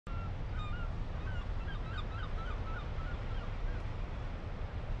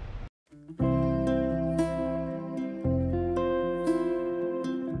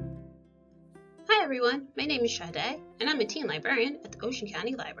everyone, my name is Sade, and I'm a teen librarian at the Ocean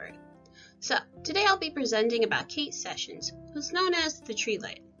County Library. So, today I'll be presenting about Kate Sessions, who's known as the Tree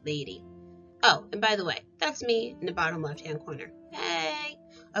Lady. Oh, and by the way, that's me in the bottom left-hand corner. Hey!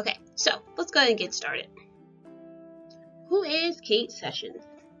 Okay, so let's go ahead and get started. Who is Kate Sessions?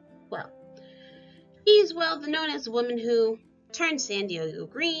 Well, she's known as the woman who turned San Diego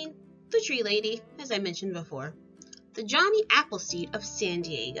green, the Tree Lady, as I mentioned before, the Johnny Appleseed of San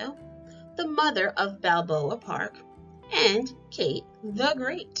Diego, the mother of Balboa Park, and Kate the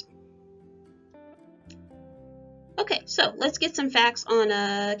Great. Okay, so let's get some facts on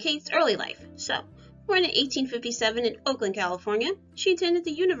Kate's early life. So, born in 1857 in Oakland, California, she attended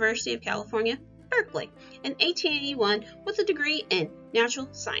the University of California, Berkeley, in 1881 with a degree in natural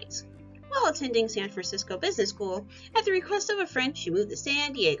science. While attending San Francisco Business School, at the request of a friend, she moved to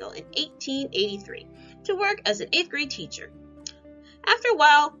San Diego in 1883 to work as an 8th grade teacher. After a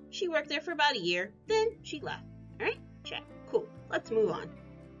while, she worked there for about a year, then she left. Alright, check. Cool. Let's move on.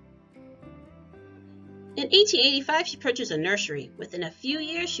 In 1885, she purchased a nursery. Within a few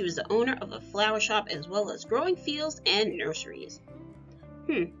years, she was the owner of a flower shop as well as growing fields and nurseries.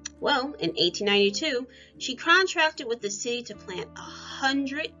 Well, in 1892, she contracted with the city to plant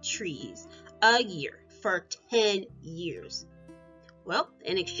 100 trees a year for 10 years. Well,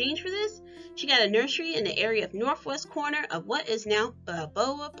 in exchange for this, she got a nursery in the area of northwest corner of what is now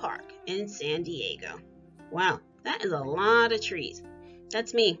Balboa Park in San Diego. Wow, that is a lot of trees.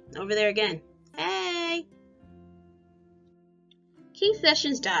 That's me, over there again. Hey! Kate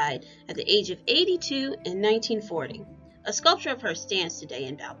Sessions died at the age of 82 in 1940. A sculpture of her stands today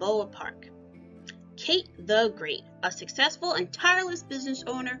in Balboa Park. Kate the Great, a successful and tireless business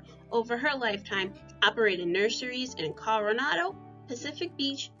owner, over her lifetime operated nurseries in Coronado, Pacific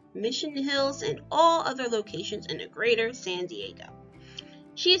Beach, Mission Hills, and all other locations in the greater San Diego.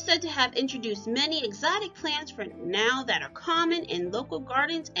 She is said to have introduced many exotic plants for now that are common in local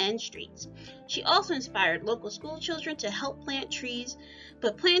gardens and streets. She also inspired local school children to help plant trees,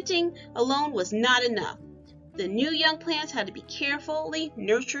 but planting alone was not enough. The new young plants had to be carefully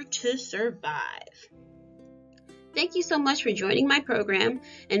nurtured to survive. Thank you so much for joining my program,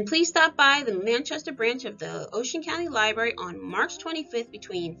 and please stop by the Manchester branch of the Ocean County Library on March 25th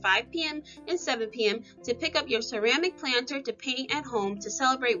between 5 p.m. and 7 p.m. to pick up your ceramic planter to paint at home to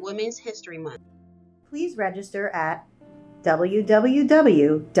celebrate Women's History Month. Please register at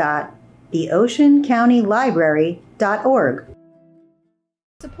www.theoceancountylibrary.org.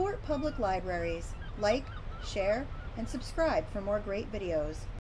 Support public libraries. Like, share, and subscribe for more great videos.